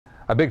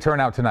A big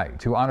turnout tonight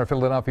to honor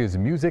Philadelphia's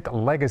music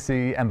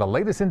legacy and the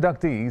latest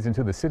inductees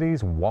into the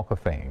city's Walk of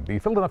Fame. The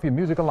Philadelphia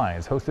Music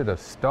Alliance hosted a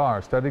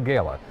star-studded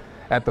gala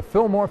at the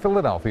Fillmore,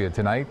 Philadelphia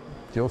tonight.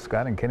 Jill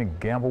Scott and Kenny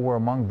Gamble were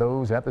among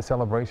those at the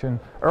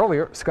celebration.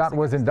 Earlier, Scott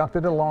was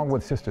inducted along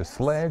with Sister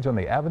Sledge on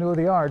the Avenue of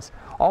the Arts.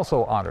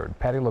 Also honored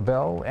Patti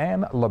LaBelle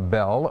and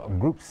LaBelle,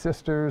 group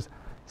sisters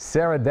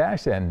Sarah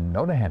Dash and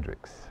Nona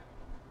Hendricks.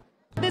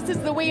 This is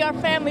the We Are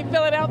Family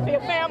Philadelphia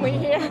family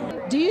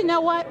here. Do you know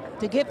what?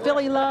 To get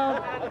Philly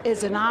love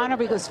is an honor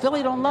because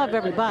Philly don't love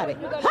everybody.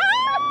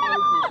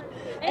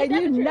 And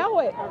you know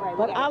it,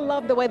 but I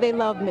love the way they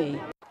love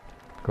me.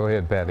 Go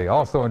ahead, Patty.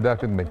 Also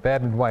inducted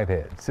McFadden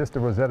Whitehead, Sister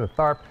Rosetta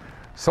Tharp,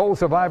 Soul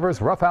Survivors,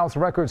 Rough House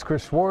Records,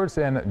 Chris Schwartz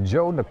and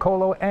Joe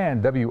Nicolo,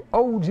 and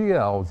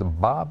WOGL's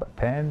Bob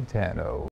Pantano.